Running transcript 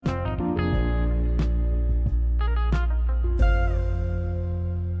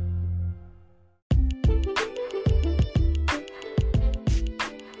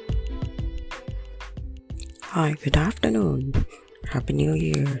Hi, good afternoon. Happy New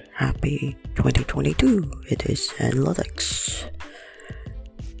Year. Happy 2022. It is Analytics.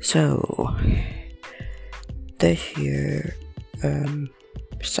 So, this year,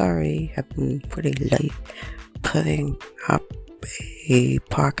 sorry, I've been pretty late putting up a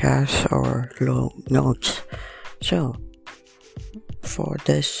podcast or little notes. So, for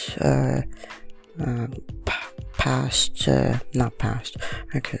this, not past,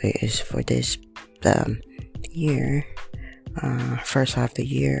 actually, is for this, year, first half of the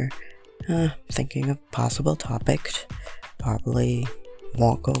year, thinking of possible topics, probably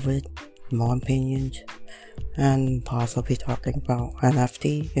more COVID, more opinions, and possibly talking about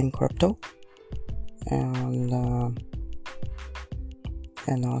NFT and crypto, and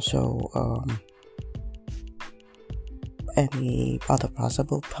also any other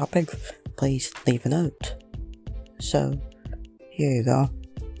possible topics. Please leave a note. So here you go.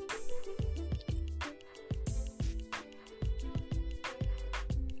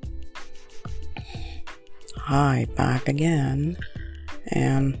 Hi, back again,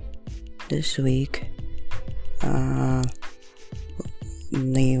 and this week,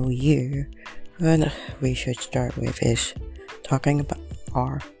 New Year, what we should start with is talking about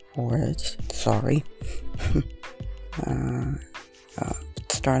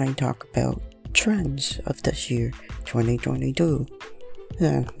starting to talk about trends of this year, 2022,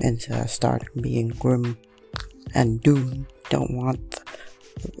 instead of starting being grim and doom. Don't want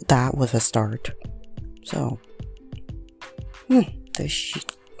that with a start. So,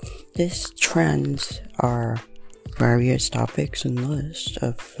 this trends are various topics and lists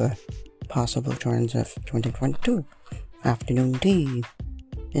of possible trends of 2022. Afternoon tea,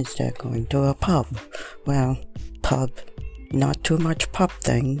 instead of going to a pub. Well, not too much pub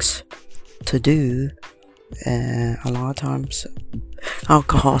things to do. A lot of times,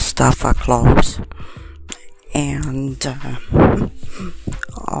 alcohol stuff are closed. And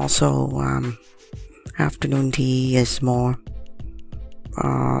also, afternoon tea is more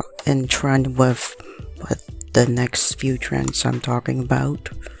in trend with the next few trends I'm talking about.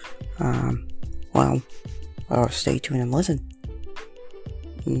 Stay tuned and listen.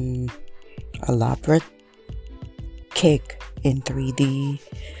 Elaborate cake in 3D.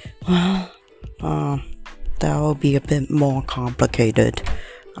 That will be a bit more complicated.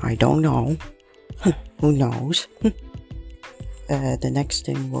 I don't know. Who knows? The next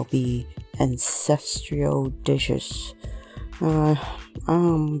thing will be ancestral dishes. That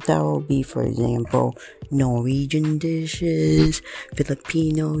will be, for example, Norwegian dishes,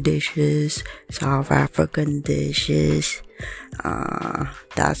 Filipino dishes, South African dishes.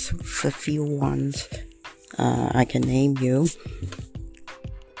 That's a few ones I can name you.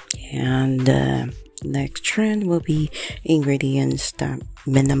 And next trend will be ingredients that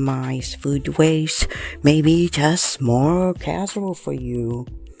minimize food waste, maybe just more casual for you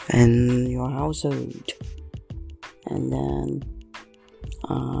and your household. And then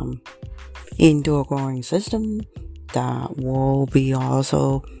indoor growing system, that will be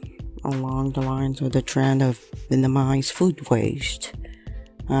also along the lines of the trend of minimize food waste,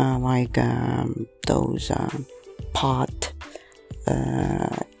 like those pot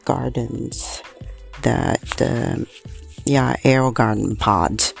gardens, air garden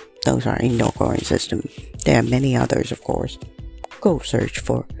pods. Those are indoor growing system. There are many others, of course. Go search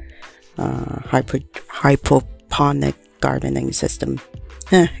for hydroponic gardening system.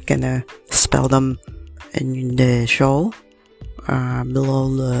 Gonna spell them in the show below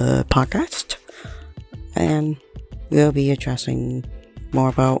the podcast, and we'll be addressing more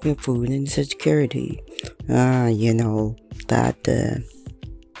about food insecurity. That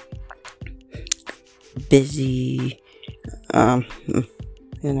busy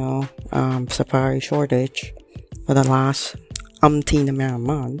supply shortage for the last umpteen amount of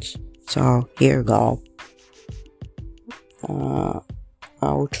months. So here you go.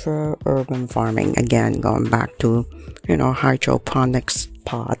 Ultra urban farming, again going back to hydroponics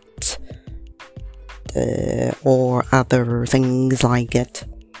pots or other things like it.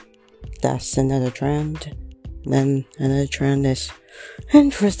 That's another trend. Then another trend is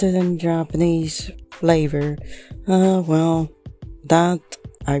interested in Japanese flavor. That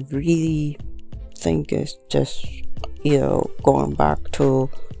I really think is just going back to,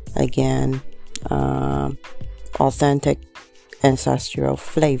 again, authentic ancestral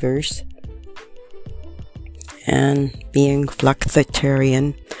flavors and being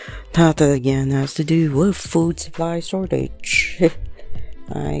flexitarian. That again has to do with food supply shortage,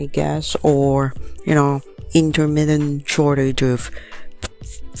 I guess, or intermittent shortage of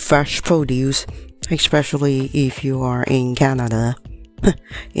fresh produce, especially if you are in Canada.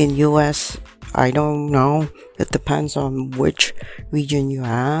 In US, I don't know. It depends on which region you're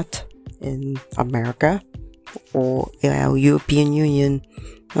at in America or European Union.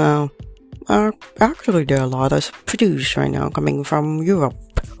 Actually, there are a lot of produce right now coming from Europe,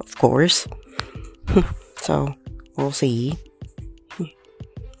 of course. So we'll see.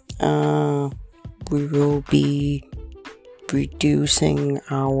 We will be reducing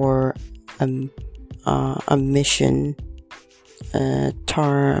our emission,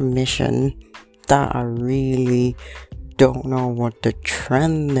 tar emission. That I really don't know what the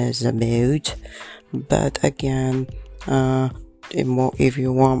trend is about. But again, if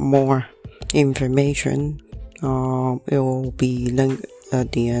you want more information, it will be linked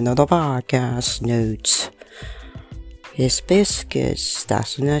at the end of the podcast notes. Hibiscus,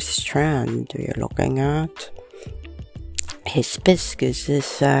 that's the next trend we're looking at. Hibiscus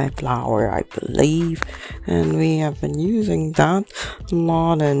is a flower, I believe, and we have been using that a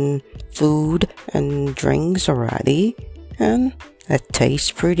lot in food and drinks already, and it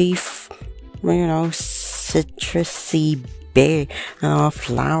tastes pretty, citrusy,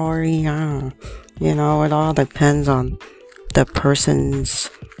 flowery. It all depends on the person's,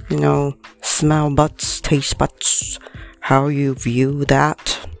 smell buds, taste buds, how you view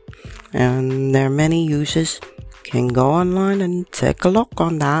that. And there are many uses. Can go online and take a look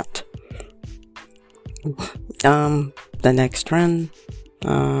on that. The next trend,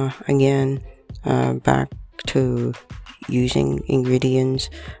 again, back to using ingredients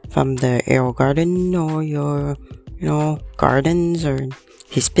from the AeroGarden or your, gardens or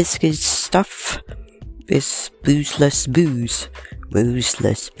hibiscus stuff. Is boozeless booze.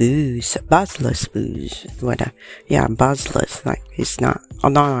 Buzzless booze. Whatever. Yeah, buzzless. Like, it's not a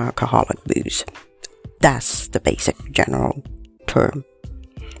non-alcoholic booze. That's the basic general term.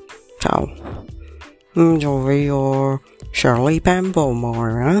 So, enjoy your Shirley Bamble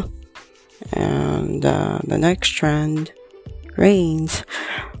more, huh? And the next trend, grains.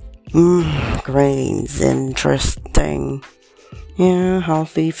 Grains, interesting. Yeah,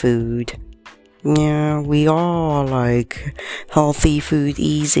 healthy food. Yeah, we all like healthy food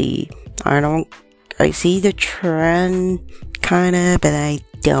easy. I see the trend kinda, but I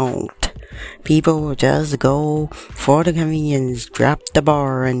don't. People will just go for the convenience, drop the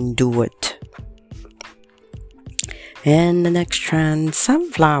bar and do it. And the next trend,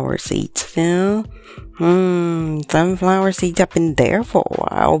 sunflower seeds. Sunflower seeds have been there for a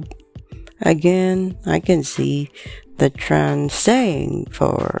while. Again, I can see the trend staying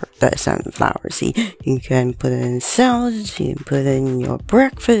for the sunflower seed. You can put it in salads, you can put it in your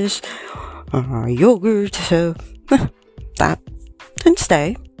breakfast, yogurt, so that can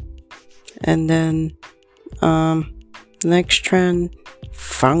stay. And then, next trend,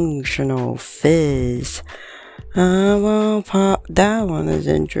 functional fizz. That one is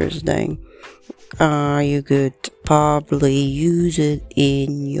interesting. You could probably use it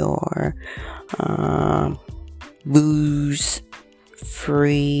in your, booze-free,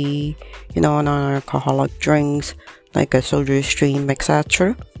 non-alcoholic drinks, like a Soda Stream,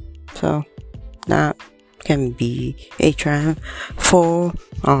 etc. So, that can be a trend for,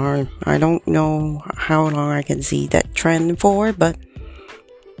 I don't know how long I can see that trend for, but,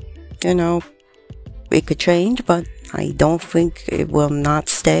 it could change, but I don't think it will not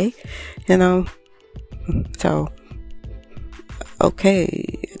stay, So,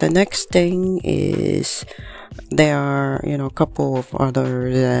 okay, the next thing is there are, a couple of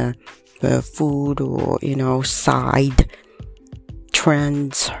other food or, side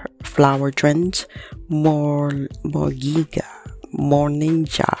trends, flower trends, more giga, more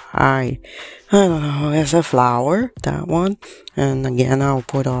ninja. I don't know, it's a flower, that one. And again, I'll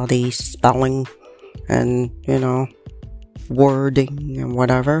put all these spelling and, wording and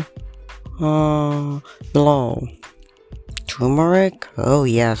whatever below. Turmeric? Oh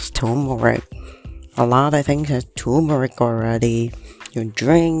yes, turmeric. A lot of things have turmeric already. Your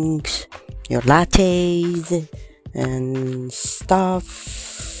drinks, your lattes, and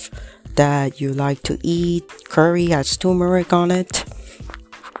stuff that you like to eat. Curry has turmeric on it.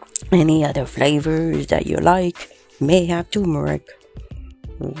 Any other flavors that you like may have turmeric.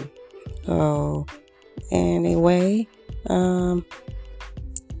 So, anyway,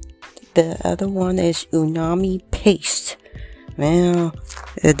 the other one is umami paste. Well,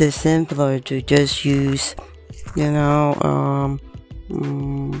 it is simpler to just use, the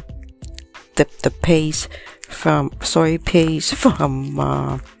paste soy paste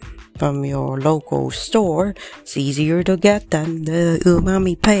from your local store. It's easier to get than the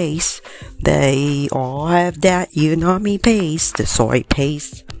umami paste. They all have that umami paste, the soy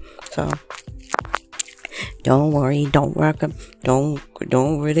paste. So, don't worry, don't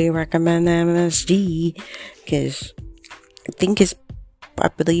really recommend MSG, because I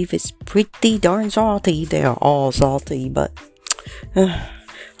believe it's pretty darn salty. They're all salty, but I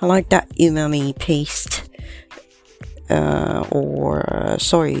like that umami paste, or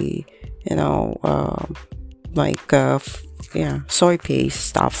soy, soy paste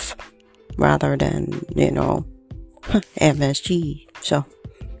stuff, rather than, MSG. So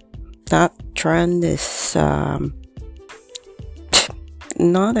that trend is,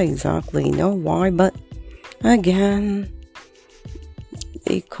 not exactly know why, but again,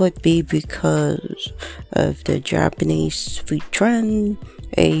 it could be because of the Japanese food trend,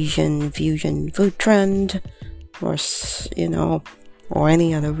 Asian fusion food trend, or or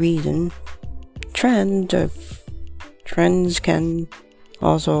any other reason. Trends can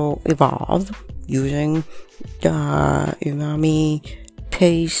also evolve using umami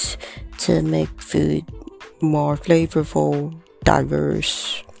paste to make food more flavorful,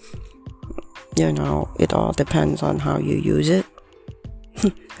 diverse. It all depends on how you use it.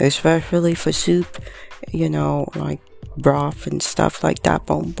 Especially for soup, like broth and stuff like that,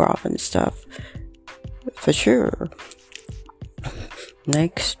 bone broth and stuff, for sure.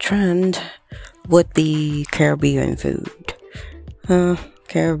 Next trend would be Caribbean food.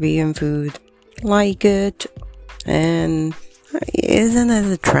 Caribbean food, like it, and isn't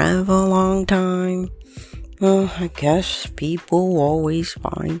it a trend for a long time? I guess people always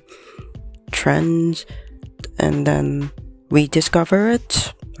find trends and then rediscover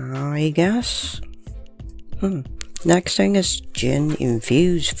it, I guess. Next thing is gin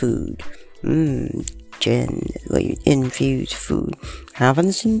infused food. Gin infused food.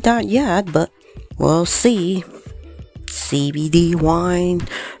 Haven't seen that yet, but we'll see. CBD wine.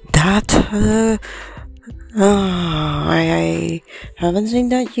 That I haven't seen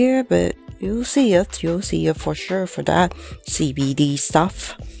that yet, but you'll see it. You'll see it for sure for that CBD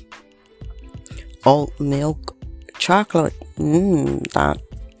stuff. Oat milk chocolate. That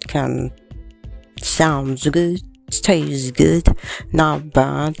sounds good. Tastes good. Not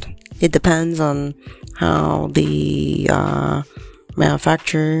bad. It depends on how the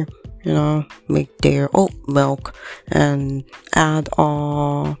manufacturer, make their oat milk and add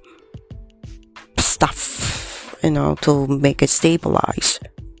all stuff, to make it stabilize.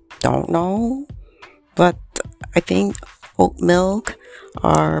 Don't know, but I think oat milk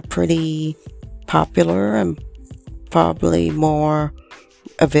are pretty popular and probably more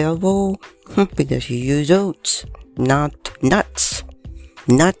available because you use oats, not nuts.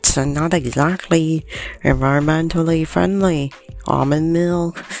 Nuts are not exactly environmentally friendly. Almond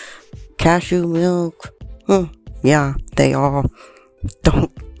milk, cashew milk, yeah, they all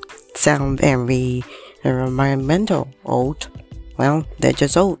don't sound very environmental. Oat, well, they're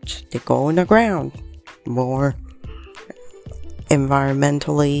just oats. They go in the ground. More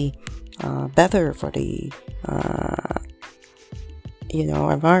environmentally better for the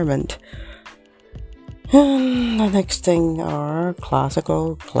environment. The next thing are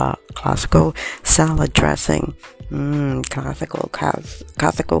classical salad dressing. Classical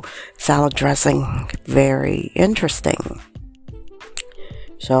salad dressing. Very interesting.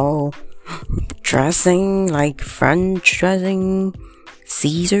 So, dressing like French dressing,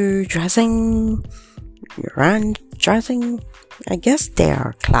 Caesar dressing, ranch dressing. I guess they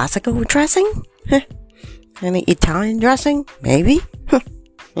are classical dressing. Any Italian dressing? Maybe.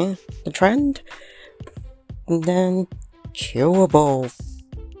 Yeah, the trend. And then chewable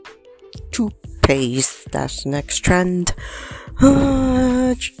toothpaste. That's the next trend.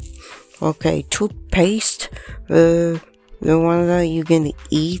 Okay, toothpaste. The one that you can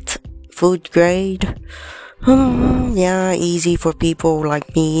eat, food grade. Yeah, easy for people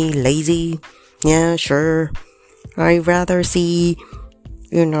like me, lazy. Yeah, sure. I'd rather see,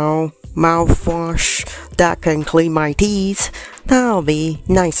 mouthwash that can clean my teeth. That'll be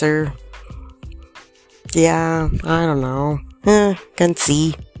nicer. Yeah, I don't know. Can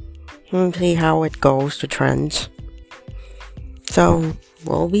see. See how it goes, the trends. So,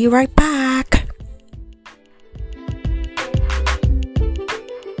 we'll be right back.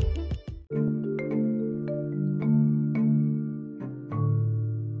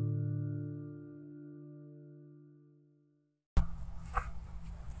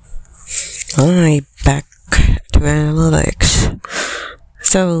 Alright, back to analytics.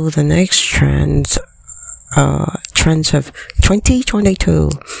 So, the next trends of 2022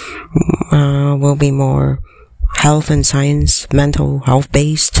 will be more health and science, mental health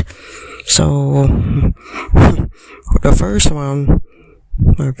based. So the first one,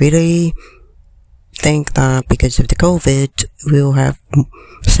 I really think that because of the COVID, we'll have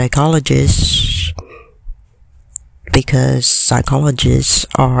psychologists because psychologists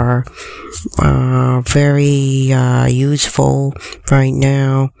are very useful right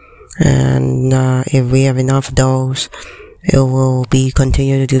now, and if we have enough of those, it will be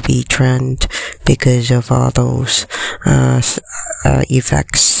continue to be trend because of all those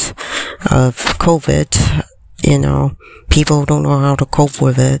effects of COVID. People don't know how to cope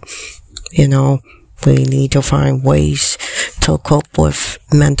with it. We need to find ways to cope with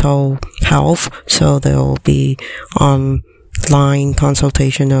mental health, so there will be online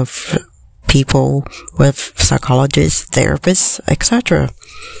consultation of people with psychologists, therapists, etc.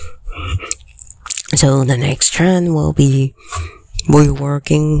 So the next trend will be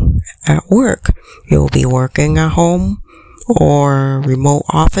working at work. You'll be working at home or remote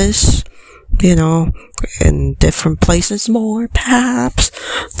office, in different places more, perhaps.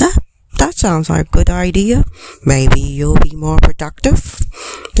 That sounds like a good idea. Maybe you'll be more productive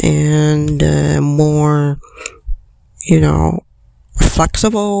and more,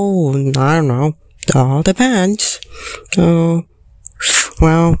 flexible. I don't know. It all depends. So,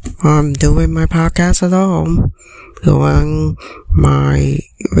 well, I'm doing my podcast at home, doing my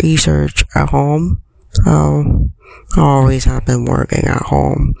research at home. So, I always have been working at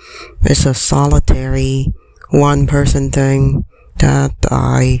home. It's a solitary one-person thing that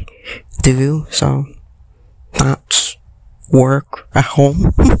I do, so that's work at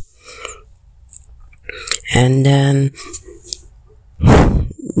home. And then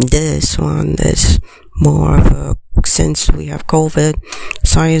this one is more of a, since we have COVID,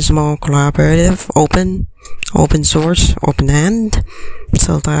 ScienceMall collaborative, open source, open end,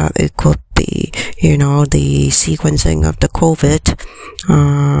 so that it could be, the sequencing of the COVID,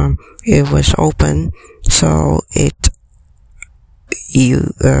 it was open, so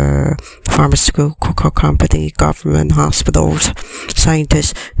pharmaceutical company, government, hospitals,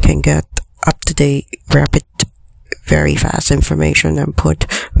 scientists can get up-to-date, rapid, very fast information and put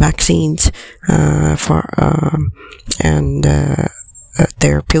vaccines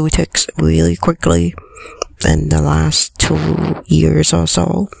therapeutics really quickly in the last 2 years or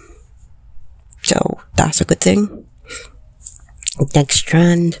so. So that's a good thing. Next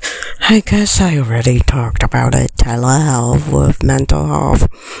trend, I guess I already talked about it. Telehealth with mental health,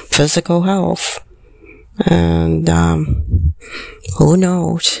 physical health, and who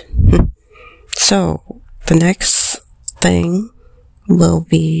knows? So the next trend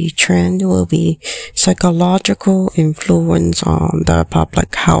will be psychological influence on the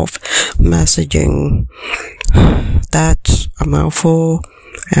public health messaging. That's a mouthful,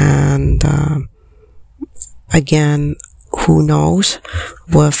 and again, who knows,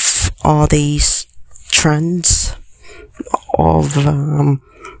 with all these trends of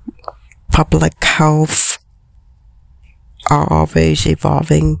public health are always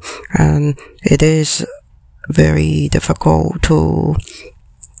evolving, and it is very difficult to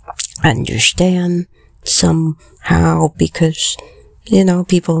understand somehow because,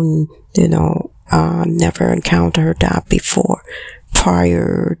 people, never encountered that before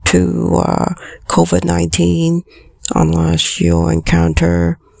prior to COVID-19, unless you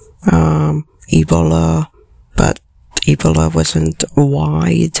encounter Ebola, but Ebola wasn't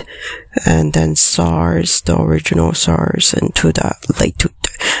wide, and then SARS, the original SARS, into the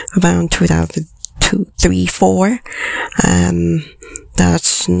around 2002, 3, 4, and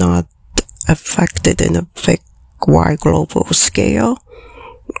that's not affected in a big, wide global scale,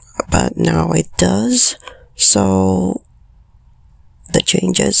 but now it does, so the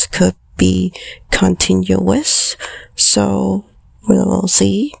changes could be continuous, so we'll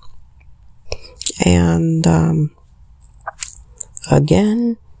see. And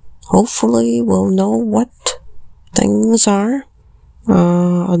again, hopefully we'll know what things are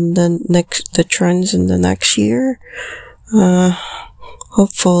on the trends in the next year.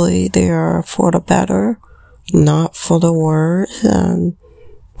 Hopefully they are for the better, not for the worse, and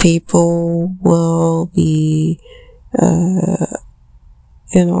people will be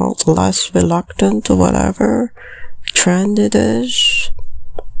less reluctant to whatever trend it is.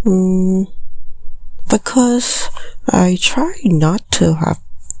 Because I try not to have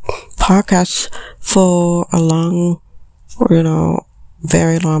podcasts for a long,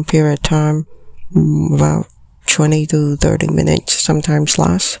 very long period of time, about 20 to 30 minutes, sometimes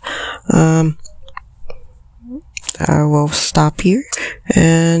less. I will stop here,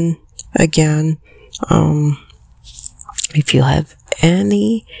 and again, if you have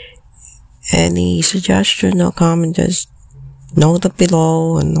any suggestion or comment, just note it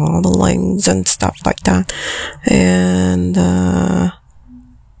below and all the links and stuff like that. And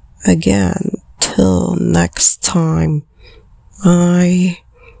again, till next time, I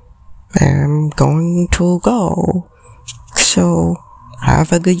am going to go. So,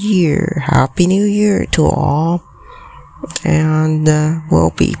 have a good year. Happy New Year to all. And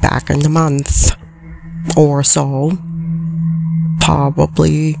we'll be back in a month or so.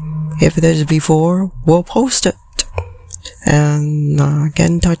 Probably, if it is before, we'll post it. And get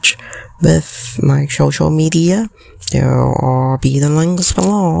in touch with my social media. There will be the links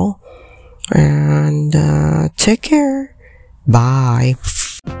below. And take care. Bye.